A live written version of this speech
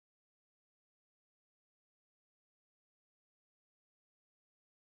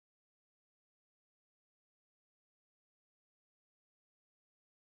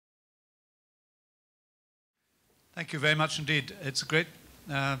Thank you very much indeed. It's a great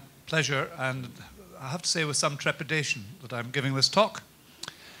pleasure, and I have to say with some trepidation that I'm giving this talk.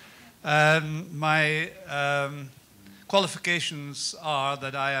 My qualifications are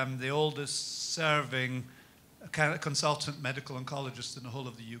that I am the oldest serving consultant medical oncologist in the whole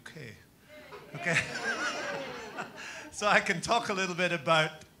of the UK. Okay? So I can talk a little bit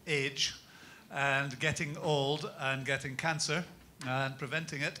about age and getting old and getting cancer and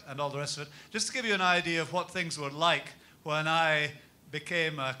preventing it and all the rest of it. Just to give you an idea of what things were like when I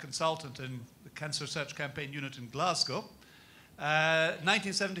became a consultant in the Cancer Research Campaign Unit in Glasgow.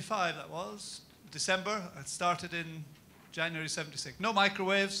 1975 that was, December. I started in January 76. No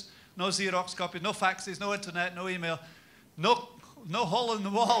microwaves, no Xerox copies, no faxes, no internet, no email, no hole in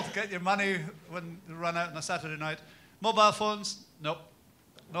the wall to get your money when you run out on a Saturday night. Mobile phones, nope.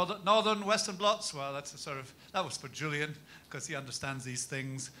 Northern, Western blots, well, that's a sort of, that was for Julian, because he understands these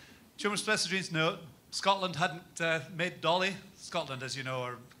things. Tumor suppressor genes, no. Scotland hadn't made Dolly. Scotland, as you know,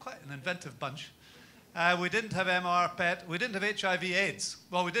 are quite an inventive bunch. We didn't have MR, PET. We didn't have HIV AIDS.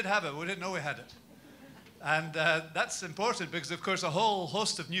 Well, we did have it. We didn't know we had it. And that's important because, of course, a whole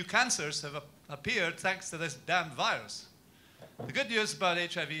host of new cancers have appeared thanks to this damned virus. The good news about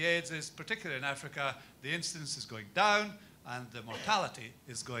HIV AIDS is, particularly in Africa, the incidence is going down and the mortality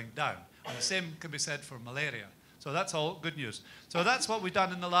is going down. And the same can be said for malaria. So that's all good news. So that's what we've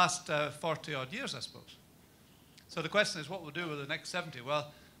done in the last 40-odd years, I suppose. So the question is, what we'll do with the next 70?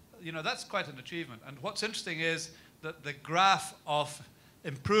 Well, you know, that's quite an achievement. And what's interesting is that the graph of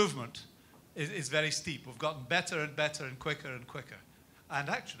improvement is very steep. We've gotten better and better and quicker, and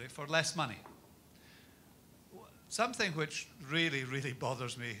actually for less money. Something which really, really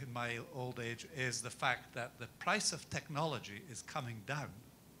bothers me in my old age is the fact that the price of technology is coming down,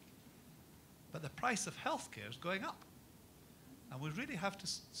 but the price of healthcare is going up. And we really have to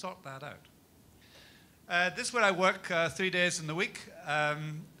sort that out. This is where I work 3 days in the week.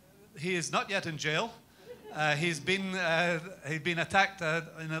 He is not yet in jail. He's been attacked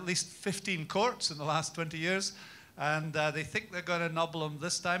in at least 15 courts in the last 20 years, and they think they're going to nobble him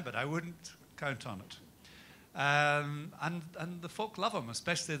this time, but I wouldn't count on it. And the folk love him,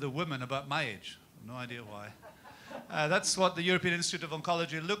 especially the women about my age. No idea why. That's what the European Institute of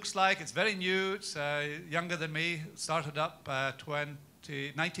Oncology looks like. It's very new. It's younger than me. It started up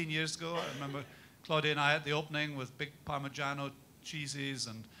 19 years ago. I remember Claudia and I at the opening with big Parmigiano cheeses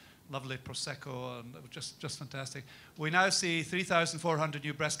and lovely Prosecco, and it was just fantastic. We now see 3,400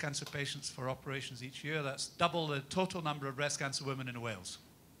 new breast cancer patients for operations each year. That's double the total number of breast cancer women in Wales.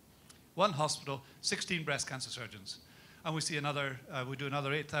 One hospital, 16 breast cancer surgeons. And we see we do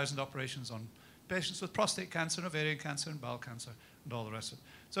another 8,000 operations on patients with prostate cancer, ovarian cancer, and bowel cancer, and all the rest of it.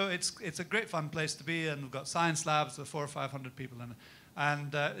 So it's a great fun place to be, and we've got science labs with 400 or 500 people in it.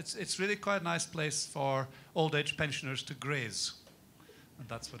 And it's really quite a nice place for old age pensioners to graze. And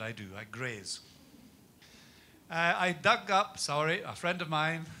that's what I do, I graze. I dug up, a friend of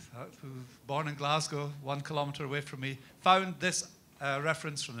mine, who's born in Glasgow, 1 kilometre away from me, found this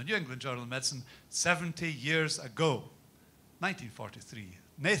reference from the New England Journal of Medicine 70 years ago, 1943.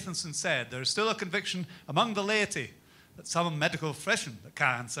 Nathanson said, there is still a conviction among the laity that some medical profession that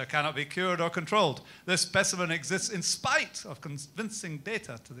cancer cannot be cured or controlled. This specimen exists in spite of convincing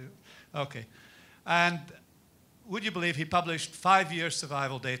data to the... Okay. And would you believe he published 5-year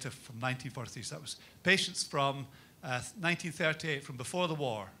survival data from 1943? So that was patients from 1938, from before the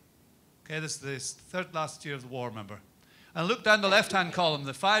war. Okay, this is the third last year of the war, remember. And look down the left-hand column,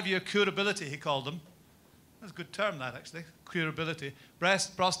 the 5-year curability, he called them. That's a good term, that, actually, curability.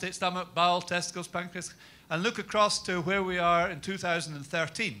 Breast, prostate, stomach, bowel, testicles, pancreas. And look across to where we are in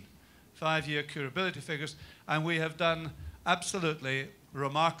 2013, 5-year curability figures. And we have done absolutely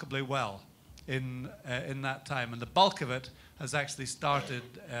remarkably well in that time. And the bulk of it has actually started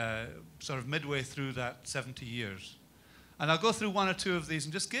sort of midway through that 70 years. And I'll go through one or two of these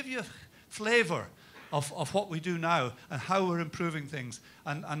and just give you a flavor of what we do now and how we're improving things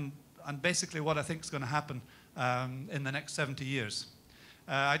and basically what I think is going to happen in the next 70 years.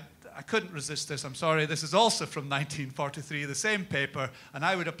 I couldn't resist this, I'm sorry. This is also from 1943, the same paper, and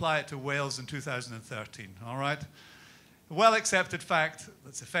I would apply it to Wales in 2013, all right? Well-accepted fact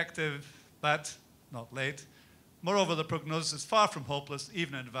that's effective, but not late. Moreover, the prognosis is far from hopeless,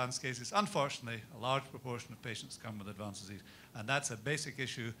 even in advanced cases. Unfortunately, a large proportion of patients come with advanced disease, and that's a basic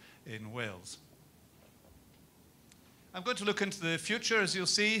issue in Wales. I'm going to look into the future, as you'll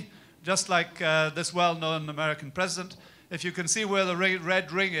see, just like this well-known American president. If you can see where the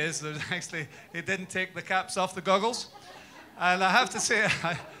red ring is, actually, he didn't take the caps off the goggles. And I have to say,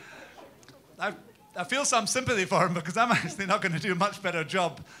 I feel some sympathy for him because I'm actually not going to do a much better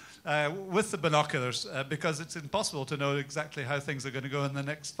job with the binoculars because it's impossible to know exactly how things are going to go in the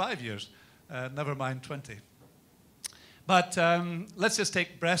next 5 years, never mind 20. But let's just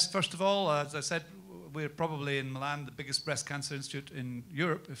take breast first of all. As I said, we're probably in Milan the biggest breast cancer institute in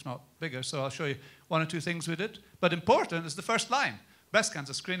Europe, if not bigger. So I'll show you one or two things we did. But important is the first line. Breast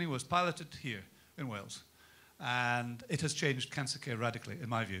cancer screening was piloted here in Wales. And it has changed cancer care radically, in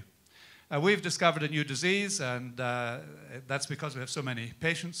my view. We've discovered a new disease, and that's because we have so many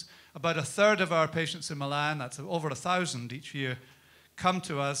patients. About a third of our patients in Milan, that's over 1,000 each year, come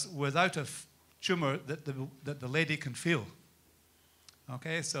to us without a tumor that the lady can feel.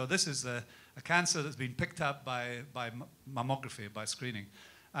 Okay, so this is a cancer that's been picked up by mammography, by screening.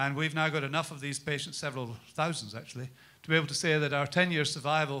 And we've now got enough of these patients, several thousands actually, to be able to say that our 10-year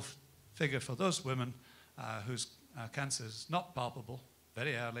survival figure for those women whose cancer is not palpable,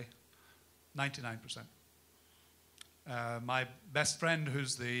 very early, 99%. My best friend,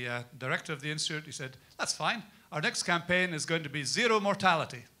 who's the director of the institute, he said, that's fine. Our next campaign is going to be zero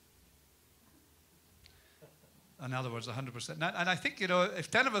mortality. In other words, 100%. And I think, you know, if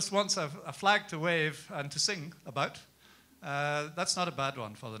Tenovus wants a flag to wave and to sing about, that's not a bad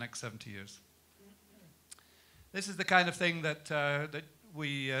one for the next 70 years. This is the kind of thing that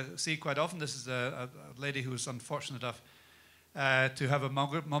we see quite often. This is a lady who was unfortunate enough to have a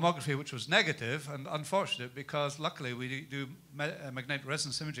mammography which was negative, and unfortunate because luckily we do magnetic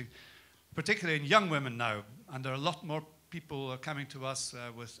resonance imaging, particularly in young women now, and there are a lot more people coming to us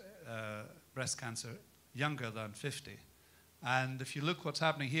with breast cancer younger than 50. And if you look what's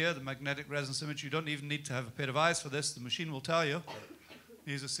happening here, the magnetic resonance image, you don't even need to have a pair of eyes for this. The machine will tell you.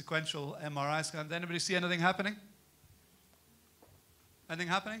 Here's a sequential MRI scan. Does anybody see anything happening? Anything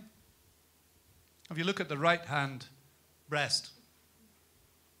happening? If you look at the right-hand breast.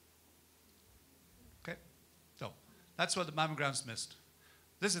 Okay, so that's what the mammograms missed.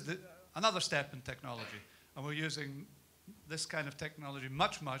 This is another step in technology, and we're using this kind of technology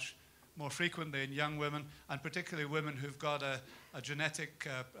much, much more frequently in young women, and particularly women who've got a genetic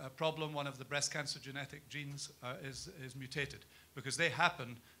problem. One of the breast cancer genetic genes is mutated, because they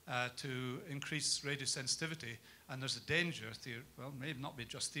happen to increase radiosensitivity, and there's a danger, well, maybe not be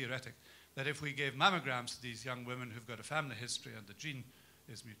just theoretic, that if we gave mammograms to these young women who've got a family history and the gene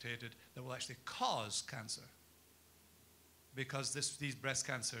is mutated, that will actually cause cancer. Because these breast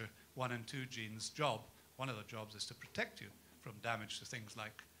cancer 1 and 2 genes one of the jobs is to protect you from damage to things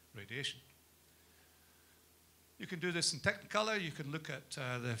like radiation. You can do this in Technicolor. You can look at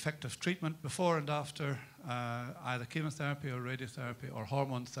the effect of treatment before and after either chemotherapy or radiotherapy or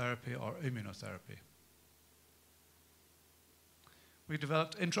hormone therapy or immunotherapy. We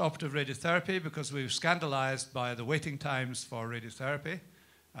developed intraoperative radiotherapy because we were scandalized by the waiting times for radiotherapy.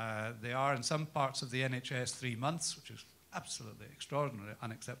 They are in some parts of the NHS 3 months, which is absolutely extraordinarily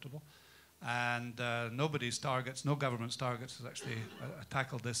unacceptable. And nobody's targets, no government's targets, has actually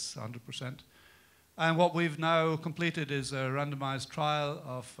tackled this 100%. And what we've now completed is a randomized trial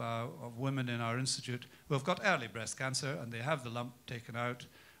of women in our institute who have got early breast cancer, and they have the lump taken out,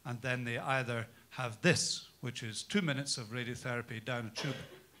 and then they either have this, which is 2 minutes of radiotherapy down a tube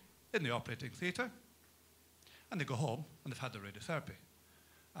in the operating theatre, and they go home and they've had the radiotherapy.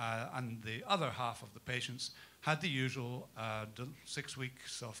 And the other half of the patients had the usual 6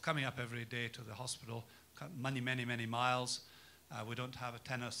 weeks of coming up every day to the hospital, many, many, many miles. We don't have a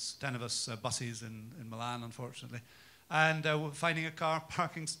Tenovus buses in Milan, unfortunately. And finding a car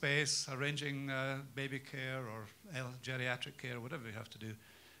parking space, arranging baby care or geriatric care, whatever you have to do,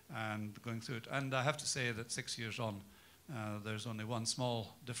 and going through it. And I have to say that 6 years on, there's only one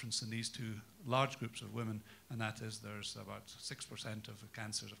small difference in these two large groups of women, and that is there's about 6% of the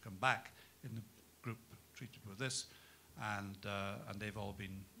cancers have come back in the group treated with this, and they've all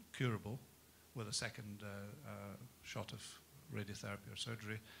been curable with a second shot of radiotherapy or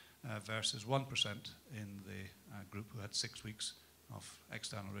surgery, versus 1% in the group who had 6 weeks of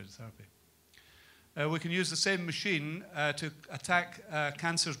external radiotherapy. We can use the same machine to attack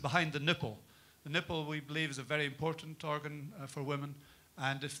cancers behind the nipple. The nipple, we believe, is a very important organ for women,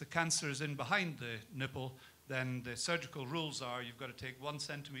 and if the cancer is in behind the nipple, then the surgical rules are you've got to take 1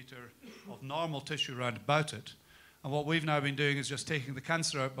 centimeter of normal tissue around about it. And what we've now been doing is just taking the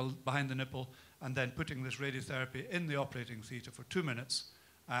cancer out behind the nipple and then putting this radiotherapy in the operating theatre for 2 minutes.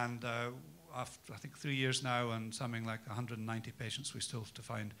 And after, I think, 3 years now and something like 190 patients, we still have to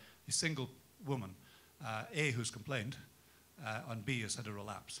find a single woman, A, who's complained, and B, has had a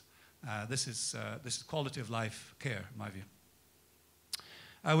relapse. This is quality of life care, in my view.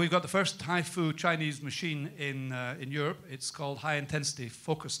 We've got the first HIFU Chinese machine in Europe. It's called high-intensity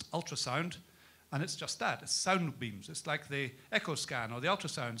focused ultrasound. And it's just that. It's sound beams. It's like the echo scan or the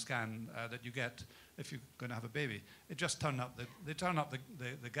ultrasound scan that you get if you're going to have a baby. It just they turn up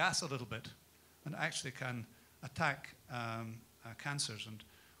the gas a little bit and actually can attack cancers. And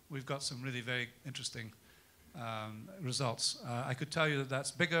we've got some really very interesting results. I could tell you that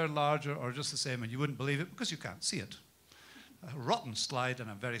that's bigger, larger, or just the same, and you wouldn't believe it because you can't see it. A rotten slide, and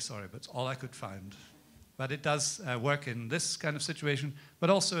I'm very sorry, but it's all I could find. But it does work in this kind of situation, but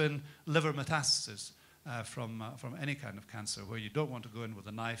also in liver metastasis from any kind of cancer, where you don't want to go in with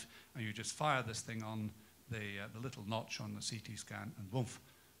a knife and you just fire this thing on the little notch on the CT scan, and boom,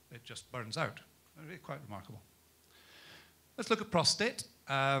 it just burns out. Really quite remarkable. Let's look at prostate.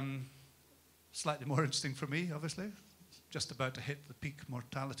 Slightly more interesting for me, obviously. Just about to hit the peak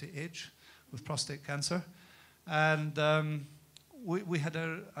mortality age with prostate cancer. And we had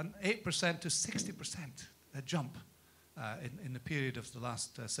an 8% to 60% jump in the period of the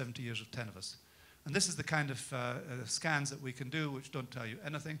last 70 years of Tenovus. And this is the kind of scans that we can do, which don't tell you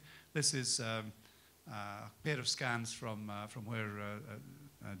anything. This is a pair of scans from where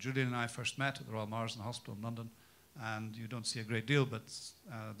Julian and I first met at the Royal Marsden Hospital in London. And you don't see a great deal, but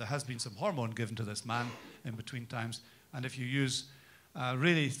there has been some hormone given to this man in between times. And if you use a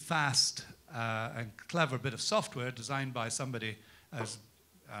really fast and clever bit of software designed by somebody as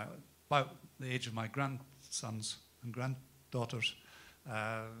about the age of my grandsons and granddaughters,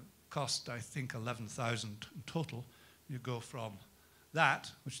 cost, I think, 11,000 in total. You go from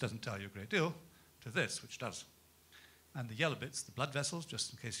that, which doesn't tell you a great deal, to this, which does. And the yellow bit's the blood vessels,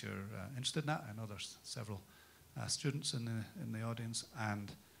 just in case you're interested in that. I know there's several students in the audience,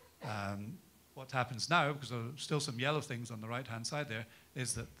 and what happens now, because there are still some yellow things on the right-hand side there,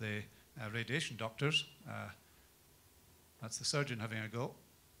 is that the radiation doctors, that's the surgeon having a go,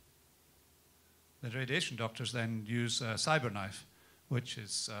 the radiation doctors then use a cyber knife, which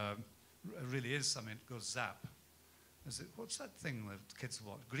is really is something that goes zap. What's that thing that kids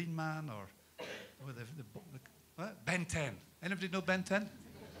watch? Green Man or what? Ben 10. Anybody know Ben 10?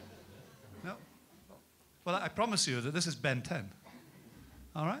 No? Well, I promise you that this is Ben 10.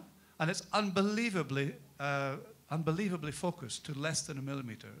 All right? And it's unbelievably focused to less than a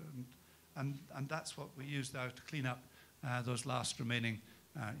millimeter. And that's what we use now to clean up those last remaining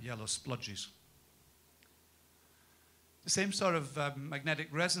yellow splodges. The same sort of magnetic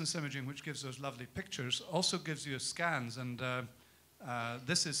resonance imaging, which gives those lovely pictures, also gives you scans. And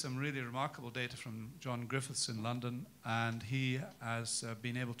this is some really remarkable data from John Griffiths in London. And he has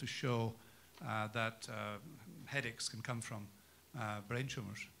been able to show that headaches can come from brain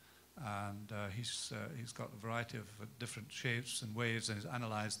tumors. And he's got a variety of different shapes and waves, and he's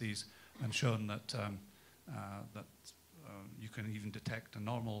analyzed these and shown that you can even detect a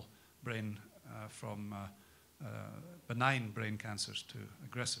normal brain from benign brain cancers to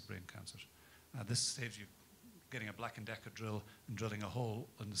aggressive brain cancers. This saves you getting a Black & Decker drill and drilling a hole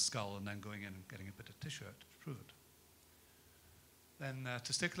in the skull and then going in and getting a bit of tissue out to prove it. Then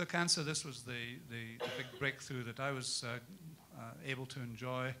testicular cancer, this was the big breakthrough that I was able to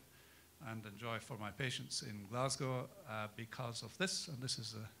enjoy for my patients in Glasgow because of this. And this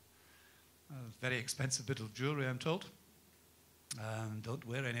is a very expensive bit of jewelry, I'm told. Don't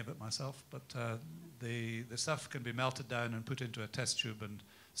wear any of it myself, but the stuff can be melted down and put into a test tube and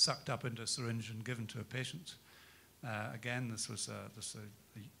sucked up into a syringe and given to a patient. Again, this was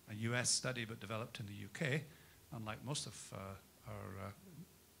a US study, but developed in the UK. Unlike most of our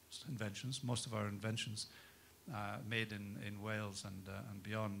inventions, most of our inventions made in Wales and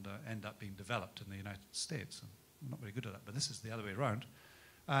beyond end up being developed in the United States. And we're not very good at that, but this is the other way around.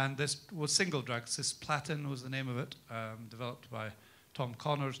 And this was single drug. Cisplatin was the name of it, developed by Tom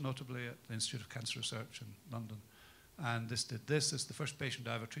Connors, notably at the Institute of Cancer Research in London. And this did this. This is the first patient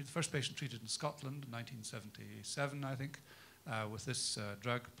I ever treated. The first patient treated in Scotland in 1977, I think, with this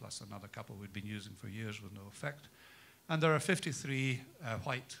drug, plus another couple we'd been using for years with no effect. And there are 53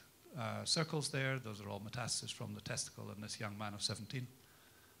 white circles there. Those are all metastases from the testicle in this young man of 17.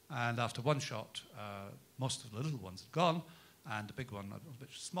 And after one shot, most of the little ones had gone, and the big one a little bit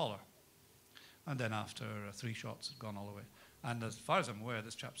smaller. And then after 3 shots, had gone all the way. And as far as I'm aware,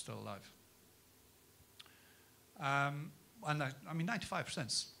 this chap's still alive. And I mean,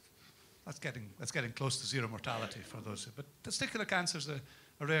 95%, that's getting close to zero mortality for those. But testicular cancer is a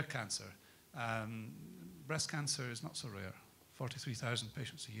rare cancer. Breast cancer is not so rare, 43,000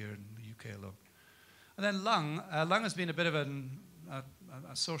 patients a year in the UK alone. And then lung. Lung has been a bit of a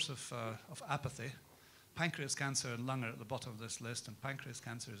source of apathy. Pancreas cancer and lung are at the bottom of this list, and pancreas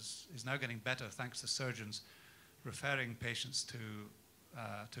cancer is now getting better thanks to surgeons referring patients to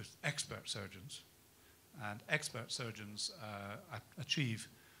expert surgeons. And expert surgeons achieve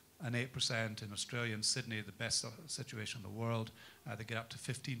and 8% in Australia and Sydney, the best situation in the world. They get up to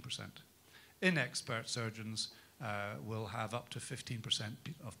 15%. Inexpert surgeons will have up to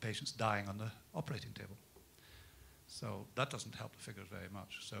 15% of patients dying on the operating table. So that doesn't help the figures very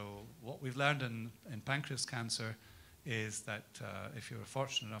much. So what we've learned in pancreas cancer is that if you're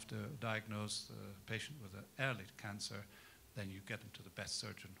fortunate enough to diagnose the patient with an early cancer, then you get them to the best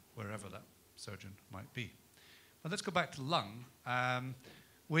surgeon, wherever that surgeon might be. But let's go back to lung.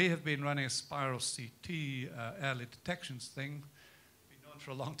 We have been running a spiral CT early detections thing. Been known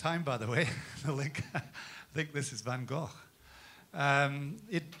for a long time, by the way. The link, I think this is Van Gogh.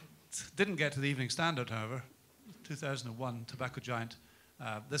 It didn't get to the Evening Standard, however. 2001, tobacco giant.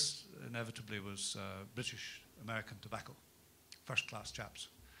 This inevitably was British American tobacco. First-class chaps.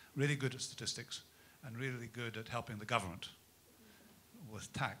 Really good at statistics and really good at helping the government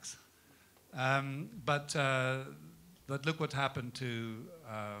with tax. But look what happened to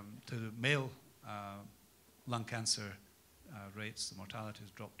male lung cancer rates. The mortality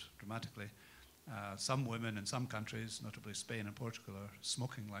has dropped dramatically. Some women in some countries, notably Spain and Portugal, are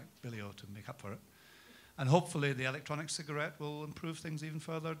smoking like Billy O to make up for it. And hopefully the electronic cigarette will improve things even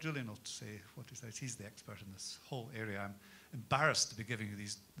further. Julian will say what he says. He's the expert in this whole area. I'm embarrassed to be giving you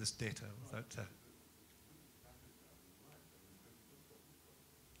this data without...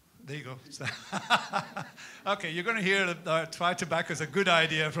 There you go. Okay, you're going to hear that try tobacco is a good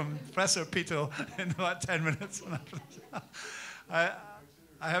idea from Professor Pito in about 10 minutes.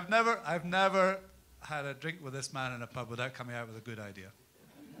 I've never had a drink with this man in a pub without coming out with a good idea.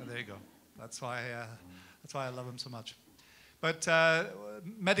 So there you go. That's why I love him so much. But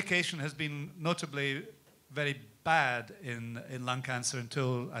medication has been notably very bad in lung cancer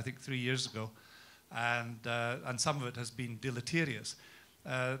until I think 3 years ago, and some of it has been deleterious.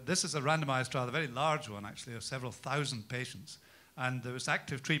 This is a randomized trial, a very large one actually, of several thousand patients, and there was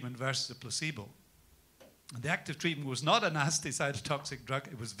active treatment versus a placebo. And the active treatment was not a nasty cytotoxic drug,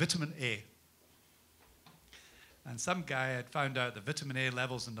 it was vitamin A. And some guy had found out the vitamin A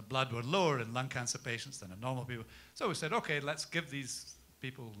levels in the blood were lower in lung cancer patients than in normal people. So we said, okay, let's give these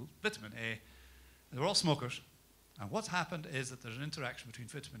people vitamin A. They were all smokers. And what's happened is that there's an interaction between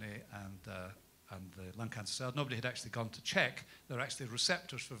vitamin A and the lung cancer cells. Nobody had actually gone to check. There are actually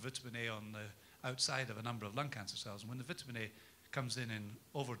receptors for vitamin A on the outside of a number of lung cancer cells. And when the vitamin A comes in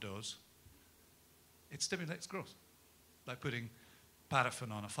overdose, it stimulates growth, like putting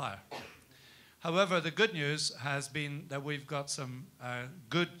paraffin on a fire. However, the good news has been that we've got some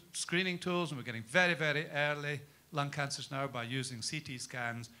good screening tools, and we're getting very, very early lung cancers now by using CT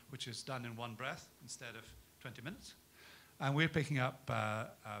scans, which is done in one breath instead of 20 minutes. And we're picking up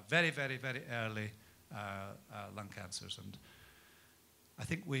very, very, very early lung cancers. And I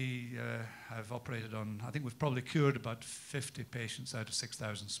think we have operated on, I think we've probably cured about 50 patients out of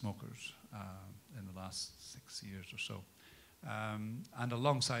 6,000 smokers in the last 6 years or so. And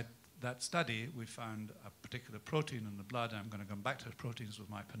alongside that study, we found a particular protein in the blood. And I'm going to come back to the proteins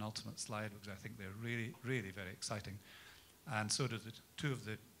with my penultimate slide, because I think they're really, really very exciting. And so did two of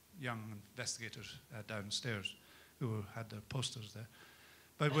the young investigators downstairs who had their posters there.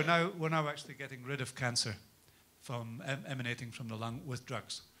 But we're now actually getting rid of cancer from emanating from the lung with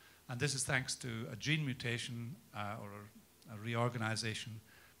drugs. And this is thanks to a gene mutation or a reorganization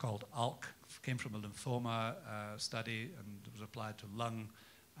called ALK. It came from a lymphoma study and was applied to lung.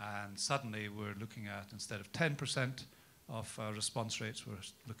 And suddenly we're looking at, instead of 10% of response rates, we're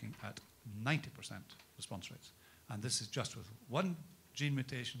looking at 90% response rates. And this is just with one gene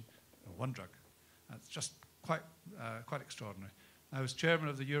mutation and one drug. It's just quite extraordinary. I was chairman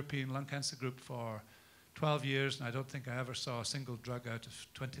of the European Lung Cancer Group for 12 years, and I don't think I ever saw a single drug out of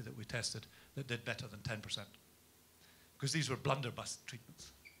 20 that we tested that did better than 10%. Because these were blunderbuss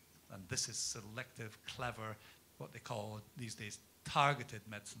treatments. And this is selective, clever, what they call these days targeted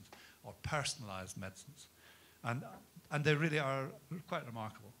medicines or personalized medicines. And they really are quite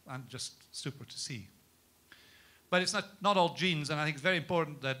remarkable and just super to see. But it's not all genes, and I think it's very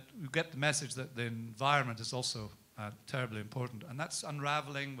important that we get the message that the environment is also terribly important. And that's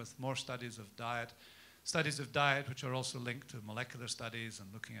unraveling with more studies of diet which are also linked to molecular studies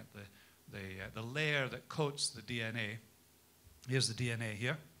and looking at the layer that coats the DNA. Here's the DNA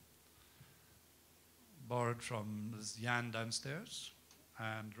here, borrowed from this Jan downstairs.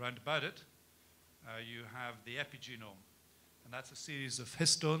 And round about it, you have the epigenome. And that's a series of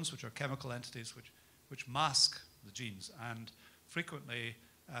histones, which are chemical entities which mask the genes. And frequently,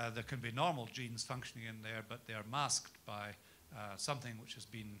 there can be normal genes functioning in there, but they are masked by something which has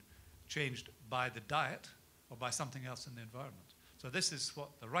been changed by the diet or by something else in the environment. So this is what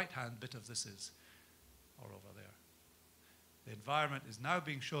the right-hand bit of this is, or over there. The environment is now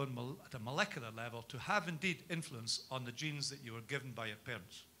being shown at a molecular level to have indeed influence on the genes that you were given by your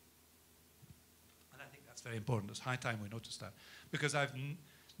parents. And I think that's very important. It's high time we notice that. Because I've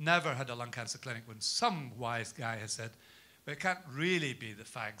never had a lung cancer clinic when some wise guy has said, but it can't really be the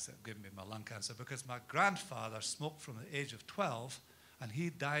fags that give me my lung cancer because my grandfather smoked from the age of 12 and he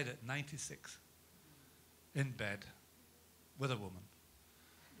died at 96 in bed with a woman.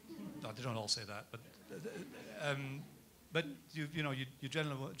 No, they don't all say that, but you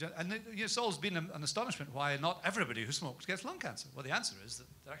generally, and it's always been an astonishment why not everybody who smokes gets lung cancer. Well, the answer is that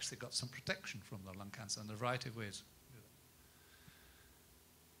they've actually got some protection from their lung cancer in a variety of ways.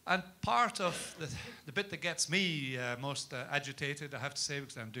 And part of the bit that gets me most agitated, I have to say,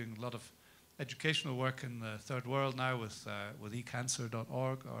 because I'm doing a lot of educational work in the third world now with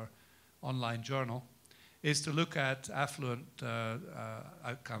ecancer.org, our online journal, is to look at affluent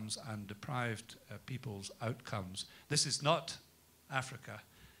outcomes and deprived people's outcomes. This is not Africa.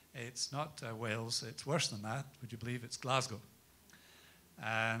 It's not Wales. It's worse than that. Would you believe it's Glasgow?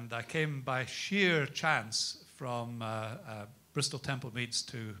 And I came by sheer chance from Bristol Temple Meads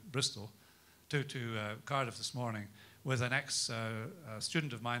to Bristol, to Cardiff this morning with an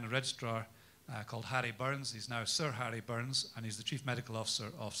ex-student of mine, a registrar called Harry Burns. He's now Sir Harry Burns, and he's the Chief Medical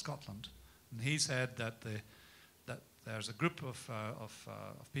Officer of Scotland. And he said that there's a group of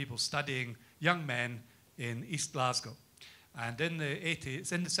people studying young men in East Glasgow. And in the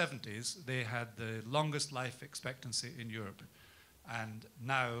 70s, they had the longest life expectancy in Europe. And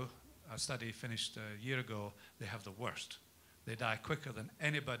now, a study finished a year ago, they have the worst. They die quicker than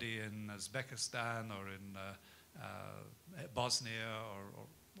anybody in Uzbekistan or in Bosnia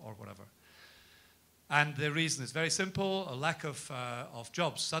or whatever. And the reason is very simple, a lack of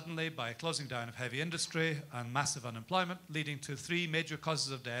jobs suddenly by closing down of heavy industry and massive unemployment, leading to 3 major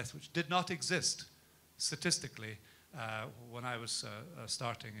causes of death which did not exist statistically when I was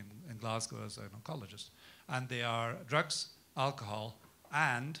starting in Glasgow as an oncologist. And they are drugs, alcohol,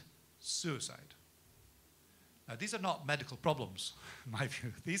 and suicide. Now, these are not medical problems, in my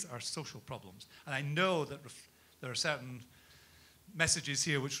view. These are social problems. And I know that there are certain messages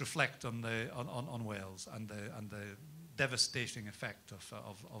here which reflect on Wales and the devastating effect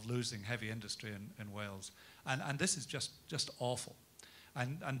of losing heavy industry in Wales. And this is just awful.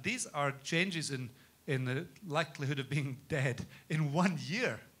 And these are changes in the likelihood of being dead in 1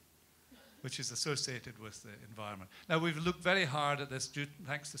 year, which is associated with the environment. Now, we've looked very hard at this,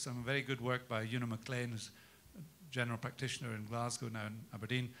 thanks to some very good work by Una McLean, who's a general practitioner in Glasgow, now in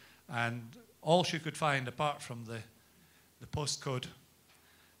Aberdeen. And all she could find, apart from the postcode,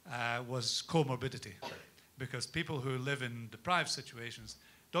 was comorbidity. Because people who live in deprived situations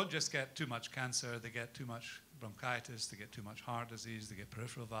don't just get too much cancer, they get too much bronchitis, they get too much heart disease, they get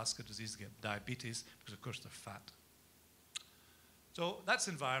peripheral vascular disease, they get diabetes, because of course they're fat. So that's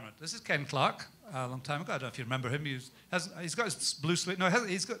environment. This is Ken Clark, a long time ago. I don't know if you remember him. He's got his blue suede. No,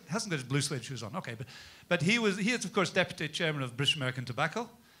 he hasn't got his blue suede shoes on. Okay, but he is of course deputy chairman of British American Tobacco,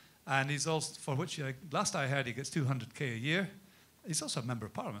 and he's also, for which last I heard he gets 200k a year. He's also a member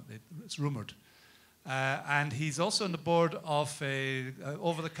of Parliament. It's rumoured, and he's also on the board of a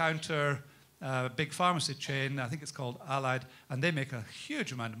over-the-counter big pharmacy chain. I think it's called Allied, and they make a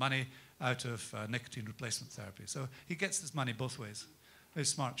huge amount of money out of nicotine replacement therapy. So he gets his money both ways. Very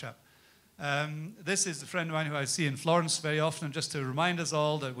smart chap. This is a friend of mine who I see in Florence very often, just to remind us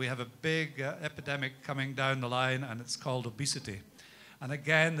all that we have a big epidemic coming down the line, and it's called obesity. And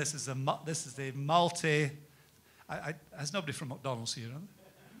again, this is a multi... has nobody from McDonald's here?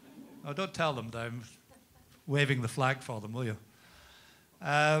 Oh, don't tell them that I'm waving the flag for them, will you?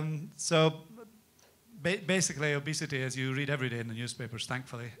 Basically, obesity, as you read every day in the newspapers,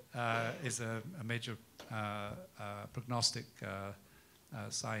 thankfully, is a major prognostic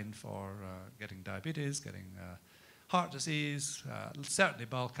sign for getting diabetes, getting heart disease, certainly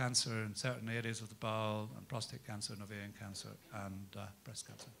bowel cancer in certain areas of the bowel, and prostate cancer, and ovarian cancer, and breast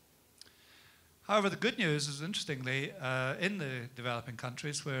cancer. However, the good news is, interestingly, in the developing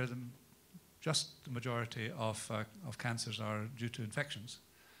countries where just the majority of cancers are due to infections,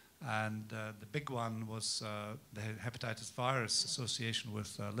 and the big one was the hepatitis virus association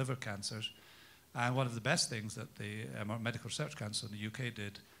with liver cancers. And one of the best things that the Medical Research Council in the UK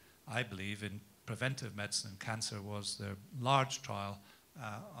did, I believe, in preventive medicine and cancer was their large trial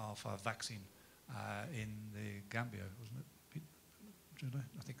of a vaccine in the Gambia, wasn't it?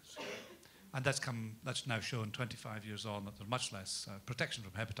 I think it's... And that's now shown 25 years on that there's much less protection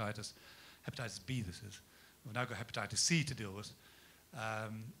from hepatitis. Hepatitis B, this is. We've now got hepatitis C to deal with.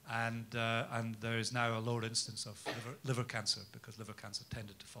 And there is now a lower instance of liver cancer, because liver cancer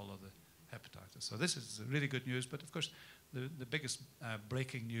tended to follow the hepatitis. So this is really good news, but of course the biggest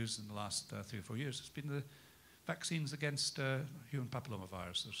breaking news in the last 3 or 4 years has been the vaccines against human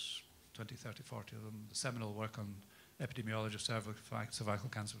papillomavirus. There's 20, 30, 40 of them. The seminal work on epidemiology of cervical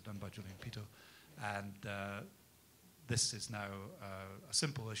cancer done by Julian Pito. And this is now a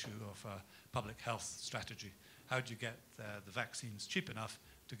simple issue of public health strategy. How do you get the vaccines cheap enough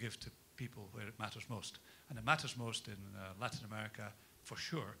to give to people where it matters most? And it matters most in Latin America, for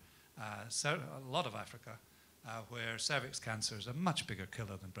sure, a lot of Africa, where cervix cancer is a much bigger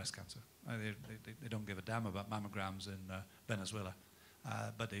killer than breast cancer. They don't give a damn about mammograms in Venezuela,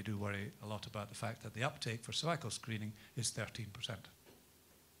 but they do worry a lot about the fact that the uptake for cervical screening is 13%.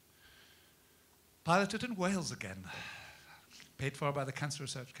 Piloted in Wales again, paid for by the Cancer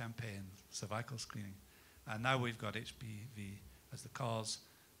Research Campaign, cervical screening. And now we've got HPV as the cause,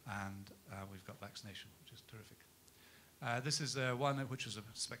 and we've got vaccination, which is terrific. This is one which was a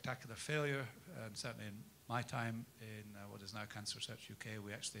spectacular failure, and certainly in my time in what is now Cancer Research UK,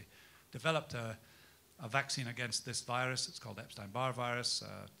 we actually developed a vaccine against this virus. It's called Epstein-Barr virus.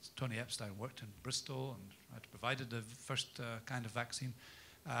 Tony Epstein worked in Bristol and had provided the first kind of vaccine.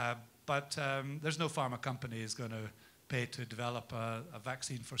 But there's no pharma company is going to pay to develop a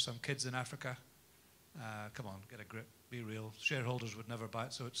vaccine for some kids in Africa. Come on, get a grip, be real. Shareholders would never buy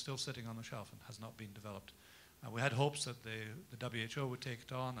it, so it's still sitting on the shelf and has not been developed. We had hopes that the WHO would take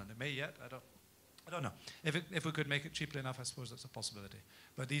it on, and it may yet. I don't know. If we could make it cheaply enough, I suppose that's a possibility.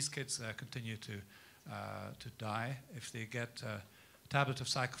 But these kids continue to die. If they get a tablet of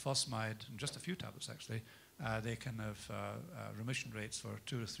cyclophosphamide, and just a few tablets actually, they can have remission rates for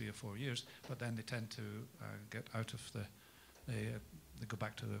 2 or 3 or 4 years, but then they tend to get out of they go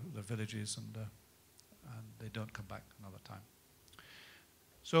back to their villages and they don't come back another time.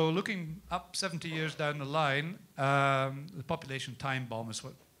 So looking up 70 years down the line, the population time bomb is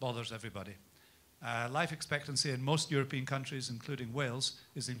what bothers everybody. Life expectancy in most European countries, including Wales,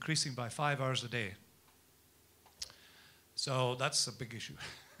 is increasing by 5 hours a day. So that's a big issue.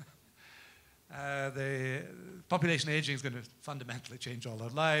 The population aging is going to fundamentally change all our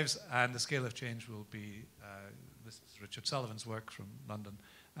lives, and the scale of change will be, this is Richard Sullivan's work from London,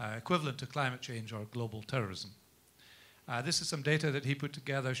 equivalent to climate change or global terrorism. This is some data that he put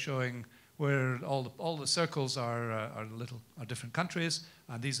together showing where all the circles are different countries,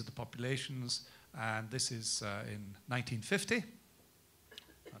 and these are the populations. And this is in 1950.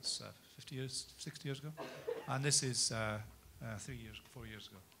 That's 50 years, 60 years ago. And this is 4 years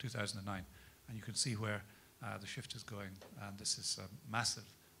ago, 2009. And you can see where the shift is going. And this is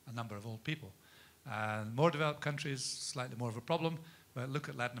a number of old people. More developed countries, slightly more of a problem. But look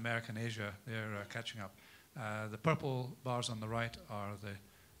at Latin America and Asia, they're catching up. The purple bars on the right are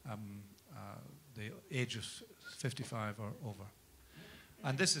the age of 55 or over.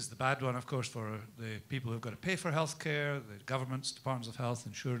 And this is the bad one, of course, for the people who've got to pay for health care, the governments, departments of health,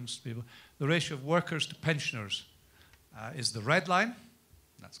 insurance people. The ratio of workers to pensioners is the red line.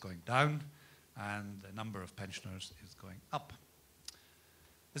 That's going down, and the number of pensioners is going up.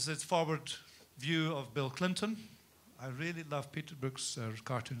 This is a forward view of Bill Clinton. I really love Peter Brook's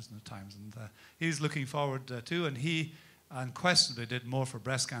cartoons in the Times, and he's looking forward too, and he unquestionably did more for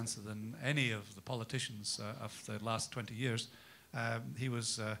breast cancer than any of the politicians of the last 20 years. He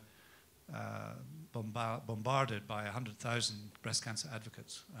was bombarded by 100,000 breast cancer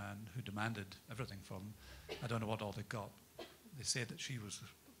advocates and who demanded everything from him. I don't know what all they got. They say that she was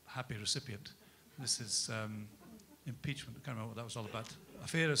a happy recipient. This is impeachment. I can't remember what that was all about.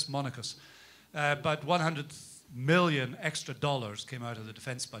 Affairus Monicus. But 100 million extra dollars came out of the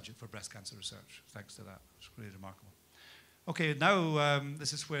defense budget for breast cancer research, thanks to that. It's really remarkable. Okay, now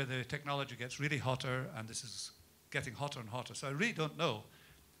this is where the technology gets really hotter, and this is getting hotter and hotter. So I really don't know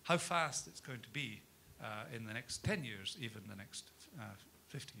how fast it's going to be in the next 10 years, even the next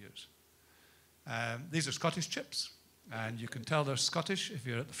 50 years. These are Scottish chips, and you can tell they're Scottish if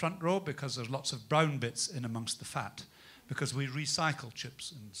you're at the front row because there's lots of brown bits in amongst the fat, because we recycle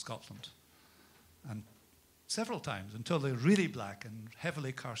chips in Scotland. And several times until they're really black and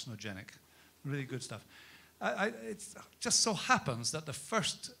heavily carcinogenic. Really good stuff. It just so happens that the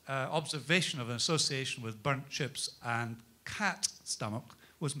first observation of an association with burnt chips and cat stomach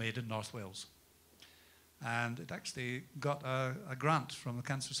was made in North Wales. And it actually got a grant from the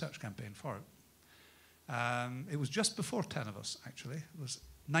Cancer Research Campaign for it. It was just before Tenovus, actually. It was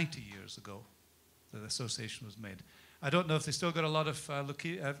 90 years ago that the association was made. I don't know if they still got a lot of stomach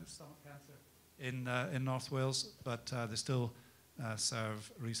cancer in North Wales, but they still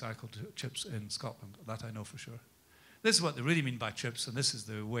serve recycled chips in Scotland. That I know for sure. This is what they really mean by chips, and this is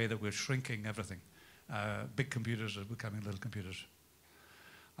the way that we're shrinking everything. Big computers are becoming little computers.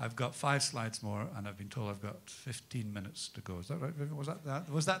 I've got 5 slides more, and I've been told I've got 15 minutes to go. Is that right, Vivian?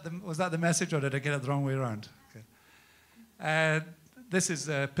 Was that the message, or did I get it the wrong way around? Okay. This is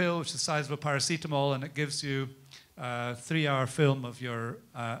a pill which is the size of a paracetamol, and it gives you a 3-hour film of your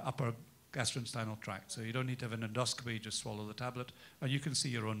upper gastrointestinal tract. So you don't need to have an endoscopy, you just swallow the tablet, and you can see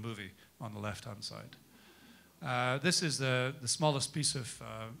your own movie on the left-hand side. This is the smallest piece of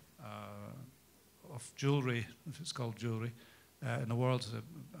jewelry, if it's called jewelry, in the world. It's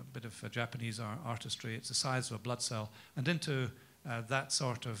a bit of Japanese artistry. It's the size of a blood cell. And into that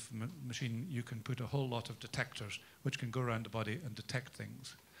sort of machine, you can put a whole lot of detectors which can go around the body and detect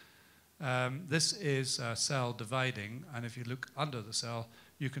things. This is a cell dividing, and if you look under the cell,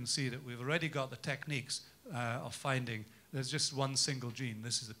 you can see that we've already got the techniques of finding there's just one single gene.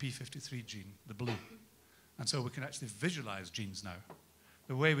 This is the P53 gene, the blue. And so we can actually visualize genes now.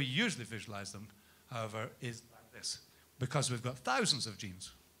 The way we usually visualize them, however, is like this, because we've got thousands of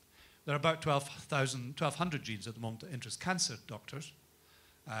genes. There are about 1,200 genes at the moment that interest cancer doctors.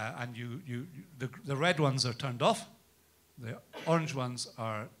 And the red ones are turned off. The orange ones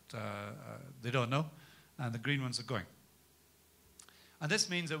are, they don't know. And the green ones are going. And this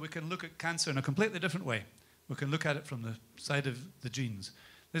means that we can look at cancer in a completely different way. We can look at it from the side of the genes.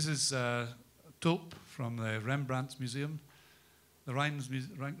 This is Tulp from the Rembrandt Museum, the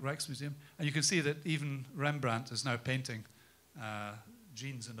Rijksmuseum. And you can see that even Rembrandt is now painting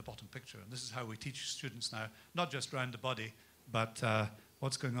genes in the bottom picture. And this is how we teach students now, not just around the body, but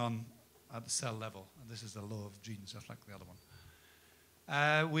what's going on at the cell level. And this is the law of genes, just like the other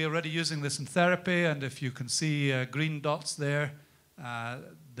one. We're already using this in therapy, and if you can see green dots there,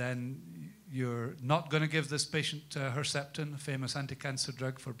 then you're not going to give this patient Herceptin, a famous anti-cancer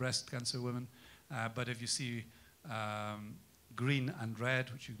drug for breast cancer women. But if you see green and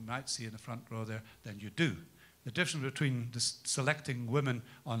red, which you might see in the front row there, then you do. The difference between selecting women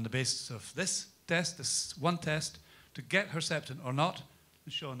on the basis of this test, this one test, to get Herceptin or not,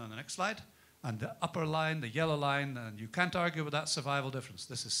 is shown on the next slide. And the upper line, the yellow line, and you can't argue with that survival difference.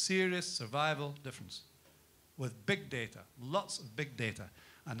 This is serious survival difference with big data, lots of big data,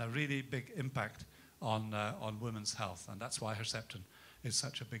 and a really big impact on women's health. And that's why Herceptin is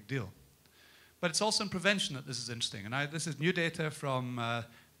such a big deal. But it's also in prevention that this is interesting. And this is new data from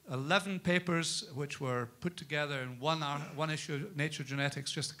 11 papers which were put together in one issue of Nature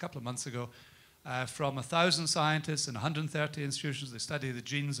Genetics just a couple of months ago from 1,000 scientists in 130 institutions. They study the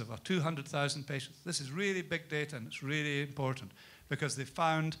genes of 200,000 patients. This is really big data, and it's really important because they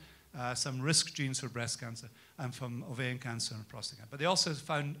found some risk genes for breast cancer and from ovarian cancer and prostate cancer. But they also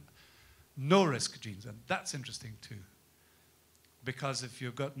found no risk genes, and that's interesting too. Because if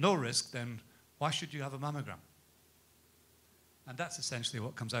you've got no risk, then why should you have a mammogram? And that's essentially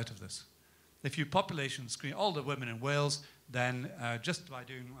what comes out of this. If you population screen all the women in Wales, then just by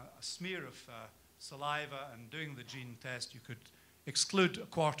doing a smear of saliva and doing the gene test, you could exclude a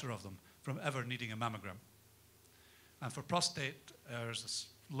quarter of them from ever needing a mammogram. And for prostate, there's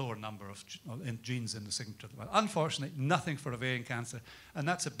a lower number of genes in the signature. But unfortunately, nothing for ovarian cancer. And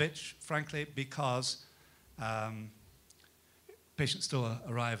that's a bitch, frankly, because patients still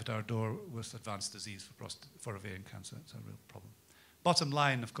arrive at our door with advanced disease for ovarian cancer. It's a real problem. Bottom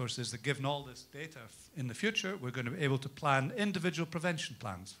line, of course, is that given all this data in the future, we're going to be able to plan individual prevention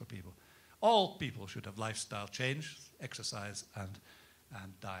plans for people. All people should have lifestyle change, exercise, and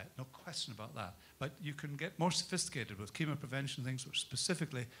diet. No question about that. But you can get more sophisticated with chemoprevention things which are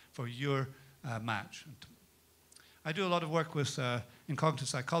specifically for your match. I do a lot of work with in cognitive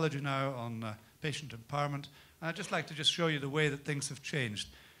psychology now on patient empowerment. And I'd just like to just show you the way that things have changed.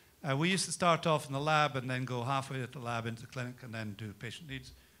 We used to start off in the lab and then go halfway at the lab into the clinic and then do patient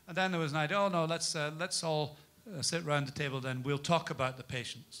needs. And then there was an idea, oh no, let's all sit around the table, then we'll talk about the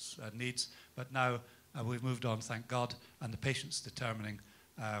patient's needs. But now we've moved on, thank God, and the patient's determining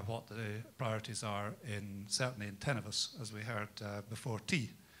what the priorities are, certainly in Tenovus, as we heard before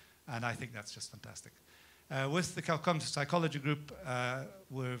tea. And I think that's just fantastic. With the cognitive psychology group,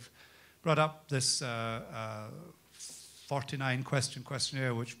 we've brought up this 49-question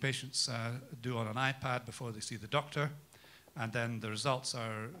questionnaire, which patients do on an iPad before they see the doctor. And then the results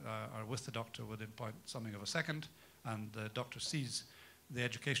are with the doctor within something of a second. And the doctor sees the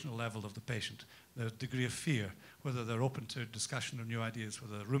educational level of the patient, the degree of fear, whether they're open to discussion of new ideas,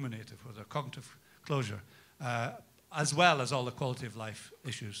 whether they're ruminative, whether they're cognitive closure, as well as all the quality of life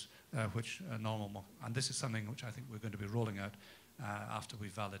issues which are normal. And this is something which I think we're going to be rolling out after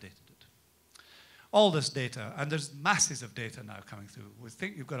we've validated it. All this data, and there's masses of data now coming through. We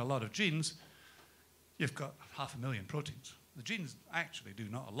think you've got a lot of genes, you've got 500,000 proteins. The genes actually do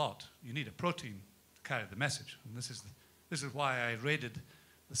not a lot. You need a protein to carry the message. And this is why I raided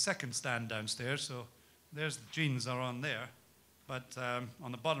the second stand downstairs. So there's the genes are on there. But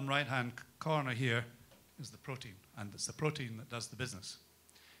on the bottom right-hand corner here is the protein. And it's the protein that does the business.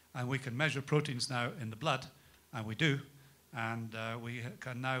 And we can measure proteins now in the blood, and we do. And we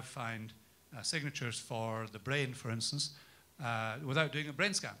can now find signatures for the brain, for instance, without doing a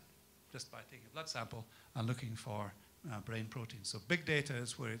brain scan, just by taking a blood sample and looking for brain proteins. So big data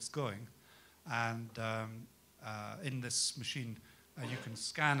is where it's going. And in this machine, you can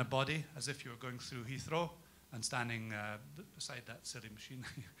scan a body as if you were going through Heathrow and standing beside that silly machine.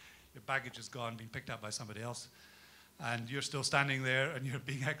 Your baggage is gone, being picked up by somebody else. And you're still standing there and you're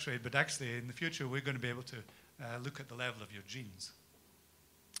being x-rayed. But actually, in the future, we're going to be able to look at the level of your genes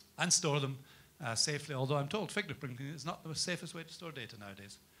and store them safely, although I'm told fingerprinting is not the safest way to store data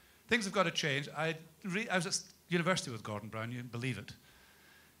nowadays. Things have got to change. I was at university with Gordon Brown, you believe it,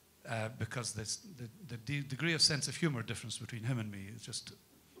 because the degree of sense of humor difference between him and me is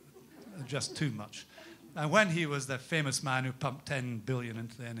just too much. And when he was the famous man who pumped 10 billion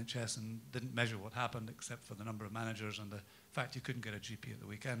into the NHS and didn't measure what happened except for the number of managers and the fact you couldn't get a GP at the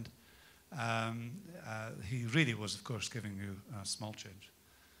weekend, he really was, of course, giving you a small change.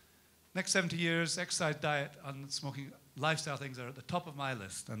 Next 70 years, exercise, diet, and smoking, lifestyle things are at the top of my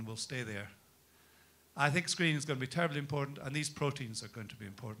list and will stay there. I think screening is going to be terribly important, and these proteins are going to be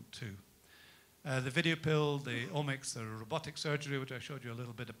important too. The video pill, the omics, the robotic surgery, which I showed you a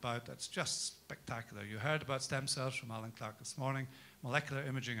little bit about, that's just spectacular. You heard about stem cells from Alan Clark this morning. Molecular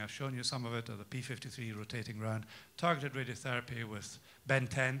imaging, I've shown you some of it, of the P53 rotating round. Targeted radiotherapy with Ben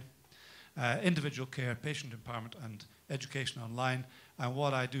 10. Individual care, patient empowerment, and education online. And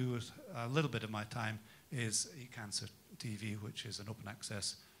what I do with a little bit of my time is eCancer TV, which is an open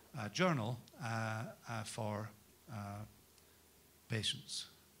access journal for patients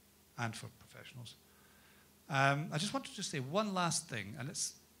and for professionals. I just wanted to say one last thing, and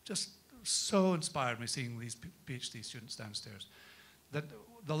it's just so inspired me seeing these PhD students downstairs, that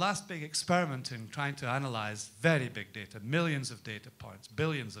the last big experiment in trying to analyze very big data, millions of data points,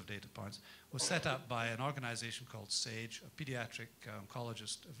 billions of data points, was set up by an organization called SAGE, a pediatric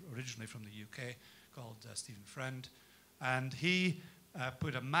oncologist originally from the UK called Stephen Friend. And he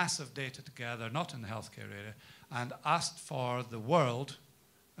put a massive data together, not in the healthcare area, and asked for the world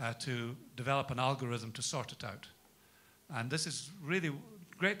to develop an algorithm to sort it out. And this is really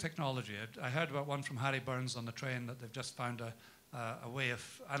great technology. I heard about one from Harry Burns on the train that they've just found a way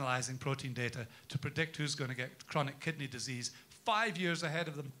of analyzing protein data to predict who's going to get chronic kidney disease 5 years ahead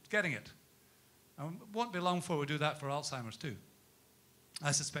of them getting it. And it won't be long before we do that for Alzheimer's too.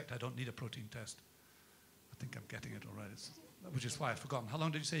 I suspect I don't need a protein test. I think I'm getting it all right, which is why I've forgotten. How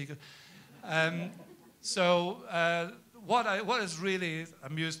long did you say you could? What has really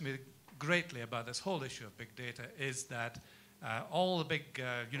amused me greatly about this whole issue of big data is that all the big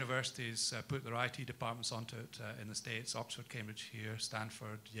universities put their IT departments onto it in the States, Oxford, Cambridge here,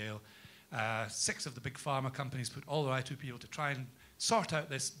 Stanford, Yale. 6 of the big pharma companies put all their IT people to try and sort out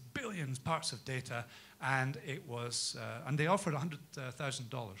this billions parts of data, and it was, and they offered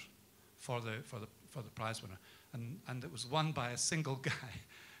 $100,000 for the prize winner, and it was won by a single guy,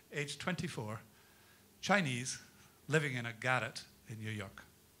 aged 24, Chinese, living in a garret in New York.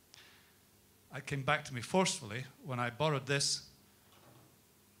 It came back to me forcefully when I borrowed this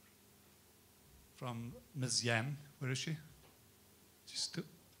from Ms. Yem. Where is she? She's still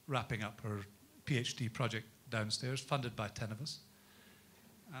wrapping up her PhD project downstairs, funded by Tenovus.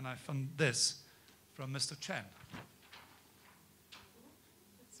 And I found this from Mr. Chen.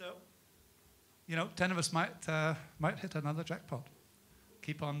 So, you know, Tenovus might hit another jackpot.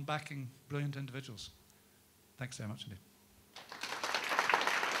 Keep on backing brilliant individuals. Thanks very much indeed.